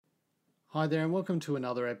Hi there, and welcome to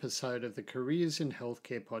another episode of the Careers in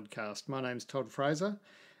Healthcare podcast. My name's Todd Fraser,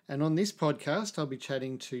 and on this podcast, I'll be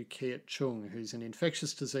chatting to Keat Chung, who's an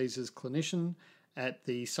infectious diseases clinician at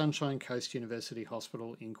the Sunshine Coast University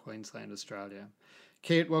Hospital in Queensland, Australia.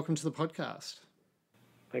 Keat, welcome to the podcast.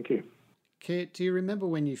 Thank you. Keat, do you remember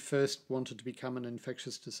when you first wanted to become an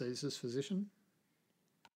infectious diseases physician?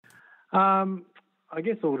 I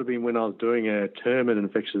guess it would have been when I was doing a term in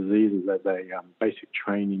infectious diseases as a basic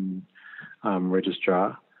training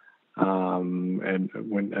registrar, and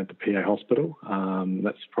went at the PA hospital.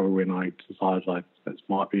 That's probably when I decided that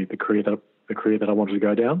might be the career that I wanted to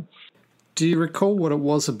go down. Do you recall what it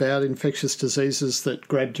was about infectious diseases that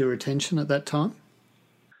grabbed your attention at that time?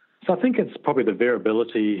 So I think it's probably the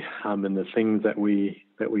variability in the things that we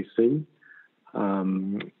see.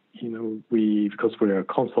 Because we're a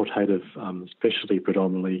consultative specialty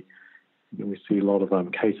predominantly, we see a lot of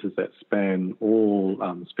cases that span all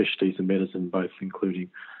specialties in medicine, both including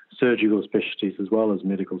surgical specialties as well as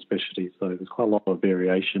medical specialties. So there's quite a lot of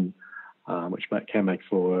variation, which can make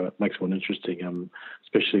for an interesting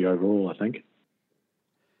specialty overall, I think.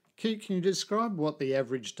 Keat, can you describe what the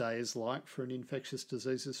average day is like for an infectious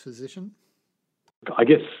diseases physician? I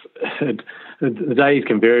guess the days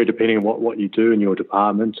can vary depending on what you do in your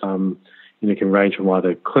department. It can range from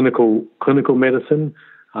either clinical medicine,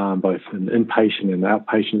 both in inpatient and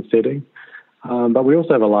outpatient setting. But we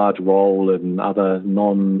also have a large role in other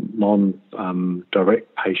non-direct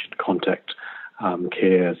patient contact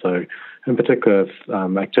care. So, in particular,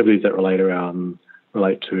 activities that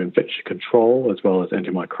relate to infection control as well as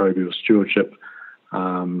antimicrobial stewardship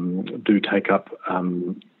do take up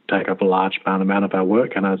a large amount of our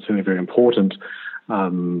work, and are certainly very important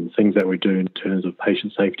things that we do in terms of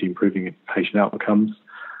patient safety, improving patient outcomes.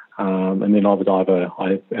 And then I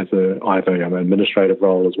have an administrative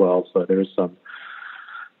role as well, so there is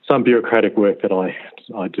some bureaucratic work that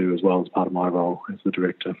I do as well as part of my role as the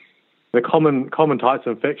director. The common types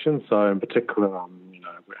of infections, so in particular,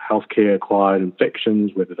 healthcare acquired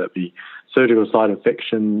infections, whether that be surgical site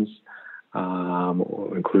infections,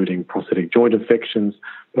 or including prosthetic joint infections,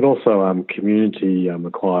 but also community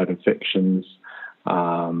acquired infections,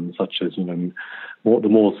 such as the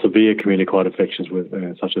more severe community acquired infections,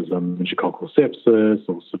 such as meningococcal sepsis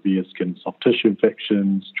or severe skin soft tissue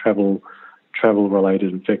infections, travel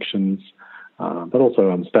related infections, but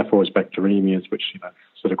also Staph aureus bacteremias, which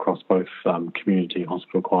sit across both community and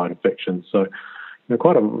hospital acquired infections. So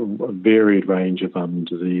quite a varied range of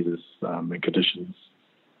diseases and conditions.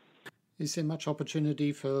 Is there much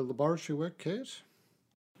opportunity for laboratory work, Keat?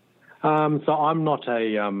 So I'm not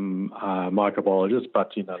a microbiologist,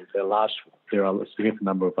 but there are a significant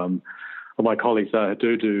number of my colleagues did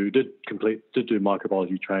do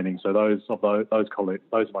microbiology training. So those of my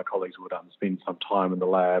colleagues would spend some time in the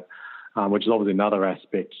lab, which is obviously another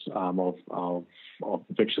aspect of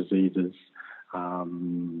infectious diseases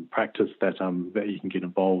practice that you can get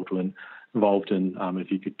involved in if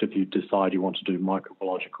you decide you want to do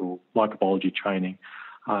microbiology training.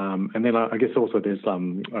 And then I guess also there's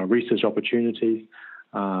research opportunities,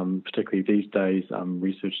 particularly these days.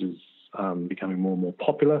 Research is becoming more and more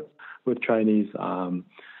popular with trainees, and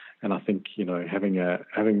I think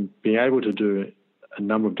being able to do a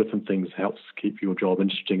number of different things helps keep your job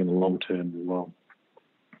interesting in the long term as well.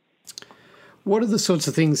 What are the sorts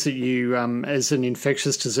of things that you, as an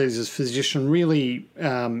infectious diseases physician, really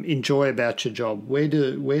enjoy about your job? Where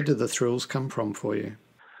do the thrills come from for you?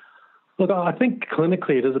 Look, I think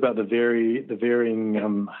clinically it is about the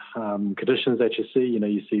varying conditions that you see.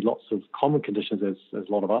 You see lots of common conditions as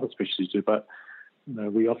a lot of other specialties do, but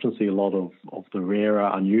we often see a lot of the rarer,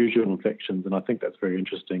 unusual infections, and I think that's very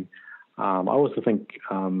interesting. I also think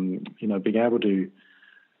being able to,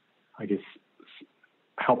 I guess,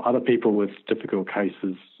 help other people with difficult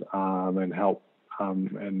cases and help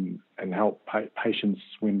patients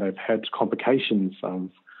when they've had complications,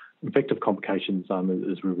 infective complications,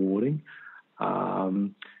 is rewarding.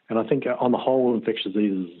 And I think on the whole, infectious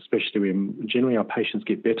diseases, especially when generally our patients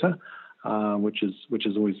get better, which is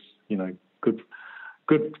always good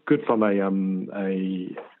from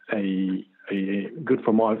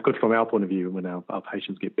from our point of view when our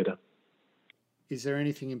patients get better. Is there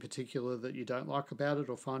anything in particular that you don't like about it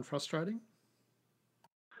or find frustrating?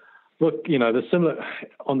 Look, the similar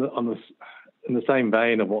in the same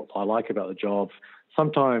vein of what I like about the job.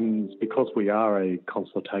 Sometimes, because we are a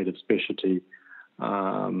consultative specialty,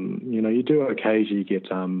 you do occasionally get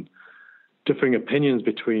differing opinions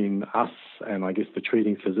between us and I guess the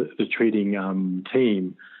treating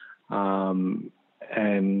team, and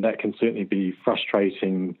that can certainly be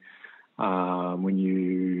frustrating when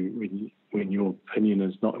your opinion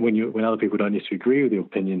is not when other people don't necessarily agree with your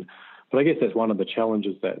opinion. But I guess that's one of the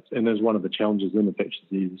challenges there's one of the challenges in infectious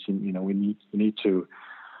disease. We need to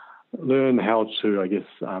learn how to, I guess,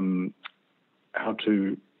 how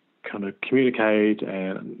to kind of communicate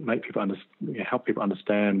and make people help people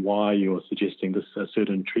understand why you're suggesting this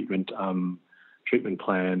certain treatment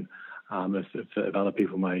plan, if other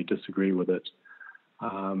people may disagree with it.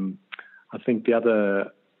 I think the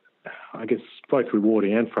other, I guess, both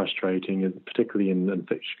rewarding and frustrating, is particularly in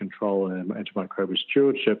infection control and antimicrobial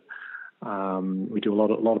stewardship. We do a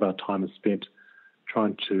lot of our time is spent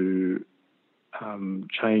trying to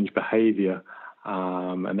change behaviour,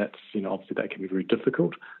 and that's obviously that can be very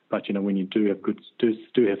difficult. But when you do have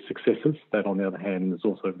successes, that on the other hand is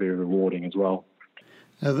also very rewarding as well.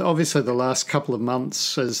 Obviously, the last couple of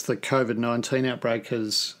months, as the COVID-19 outbreak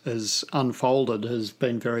has unfolded, has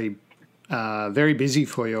been very busy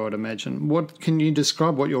for you, I'd imagine. What can you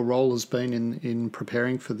describe what your role has been in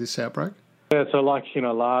preparing for this outbreak? Yeah, so like a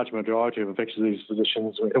large majority of infectious disease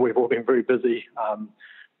physicians, we've all been very busy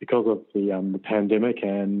because of the pandemic,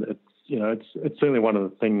 and it's certainly one of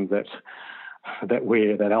the things that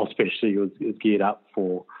our specialty is geared up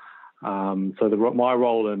for. So my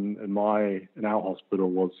role in our hospital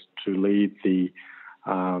was to lead the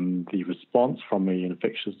response from the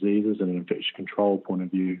infectious diseases and an infection control point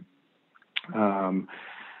of view. And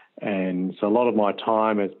so a lot of my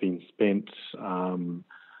time has been spent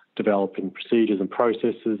developing procedures and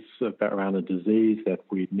processes around a disease that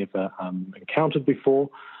we'd never encountered before.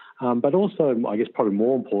 But also, I guess probably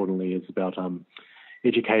more importantly, is about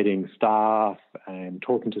educating staff and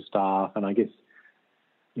talking to staff. And I guess,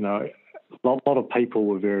 a lot of people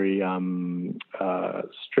were very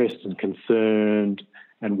stressed and concerned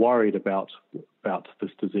and worried about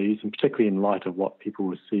this disease, and particularly in light of what people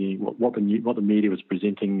were seeing, what the media was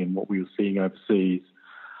presenting, and what we were seeing overseas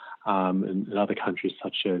in other countries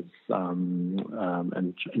such as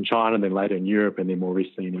in China, and then later in Europe, and then more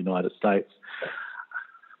recently in the United States.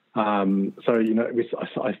 So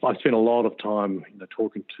I spent a lot of time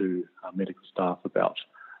talking to medical staff about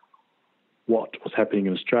what was happening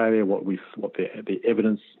in Australia, what the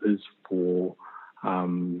evidence is for,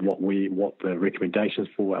 what the recommendations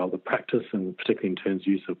for the practice, and particularly in terms of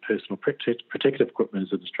use of personal protective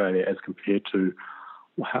equipment in Australia as compared to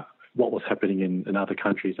what was happening in other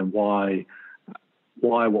countries, and why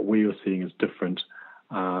what we were seeing is different.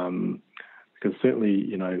 Because certainly,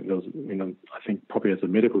 there was, I think probably as a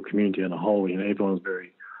medical community in a whole, everyone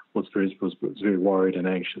was very worried and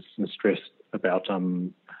anxious and stressed about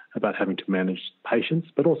having to manage patients,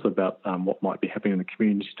 but also about what might be happening in the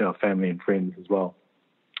community to our family and friends as well.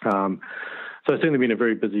 So it's certainly been a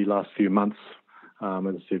very busy last few months. As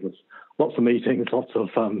I said, with lots of meetings, lots of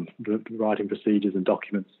writing procedures and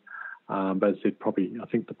documents. But as I said, I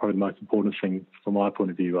think the most important thing from my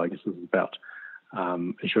point of view, I guess, is about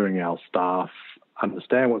ensuring our staff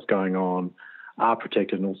understand what's going on, are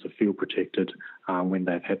protected, and also feel protected when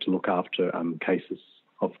they've had to look after cases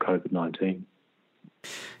of COVID-19.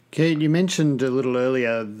 Keith, you mentioned a little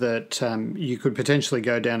earlier that you could potentially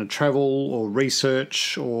go down to travel or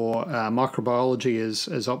research or microbiology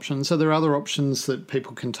as options. Are there other options that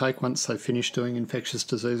people can take once they finish doing infectious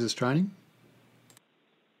diseases training?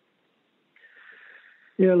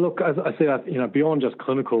 Yeah, look, as I said, beyond just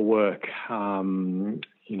clinical work, as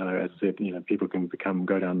I said, people can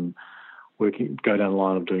go down the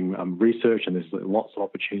line of doing research, and there's lots of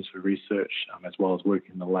opportunities for research, as well as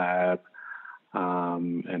working in the lab.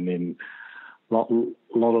 And then there's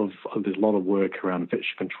a lot of work around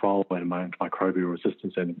infection control and antimicrobial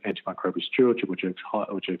resistance and antimicrobial stewardship, which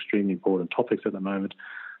are extremely important topics at the moment.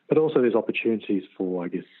 But also there's opportunities for, I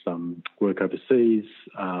guess, work overseas,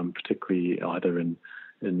 particularly either in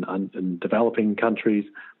developing countries,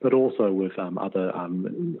 but also with other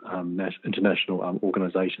international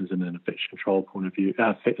organisations in an infection control point of view. In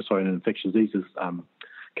an infectious diseases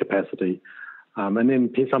capacity. And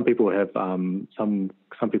then some people have done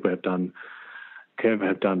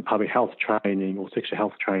public health training or sexual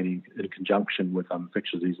health training in conjunction with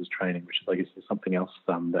infectious diseases training, which I guess is something else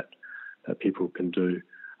that people can do.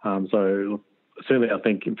 So certainly, I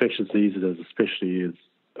think infectious diseases, especially, is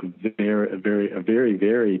a very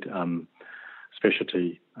varied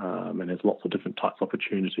specialty, and there's lots of different types of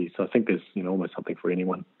opportunities. So I think there's almost something for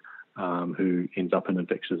anyone who ends up in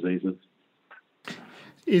infectious diseases.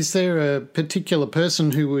 Is there a particular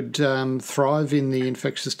person who would thrive in the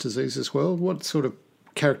infectious diseases world? What sort of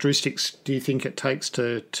characteristics do you think it takes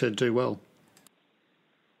to do well?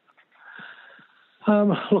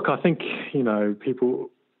 Look, I think people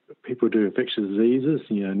do infectious diseases.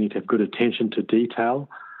 Need to have good attention to detail.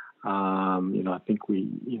 I think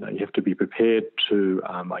you have to be prepared to,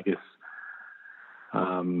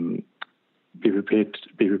 be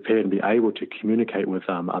prepared and be able to communicate with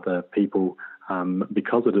other people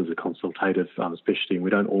because it is a consultative specialty, and we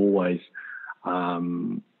don't always, have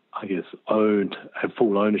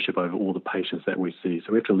full ownership over all the patients that we see.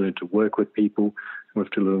 So we have to learn to work with people. We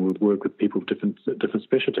have to learn to work with people with different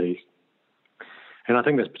specialties. And I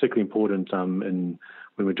think that's particularly important when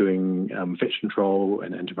we're doing infection control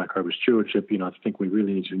and antimicrobial stewardship. I think we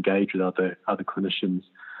really need to engage with other clinicians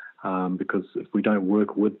because if we don't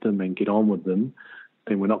work with them and get on with them,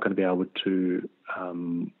 then we're not going to be able to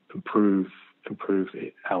improve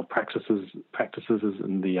our practices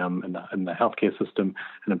in the healthcare system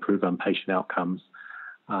and improve patient outcomes.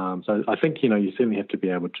 So I think you certainly have to be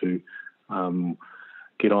able to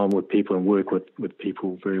get on with people and work with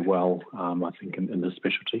people very well. I think in this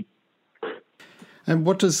specialty. And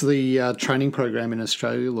what does the training program in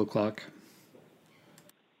Australia look like?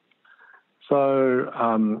 So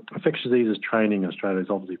infectious diseases training in Australia is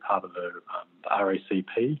obviously part of the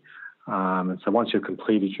RACP. And so once you've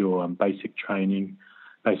completed your basic training,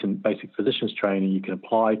 basic physician's training, you can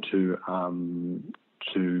apply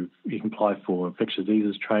for infectious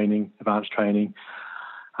diseases training, advanced training.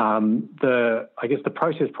 The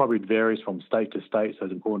process probably varies from state to state, so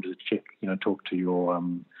it's important to check,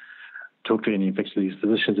 talk to any infectious disease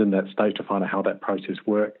physicians in that state to find out how that process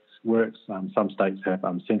works. Some states have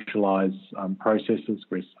centralised processes,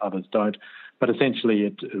 whereas others don't. But essentially,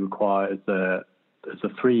 it requires it's a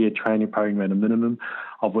 3-year training program at a minimum,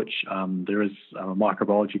 of which there is a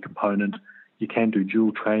microbiology component. You can do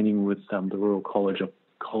dual training with the Royal College of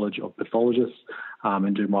Pathologists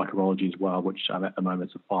and do microbiology as well, which at the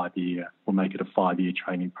moment is a 5-year. We'll make it a 5-year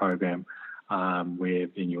training program where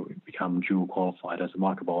then you'll become dual qualified as a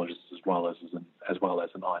microbiologist as well as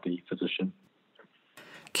an ID physician.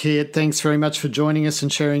 Keir, thanks very much for joining us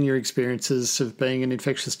and sharing your experiences of being an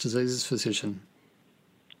infectious diseases physician.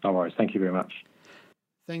 No worries. Thank you very much.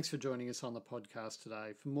 Thanks for joining us on the podcast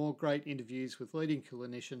today. For more great interviews with leading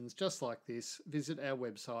clinicians just like this, visit our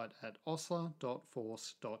website at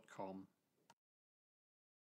osler.force.com.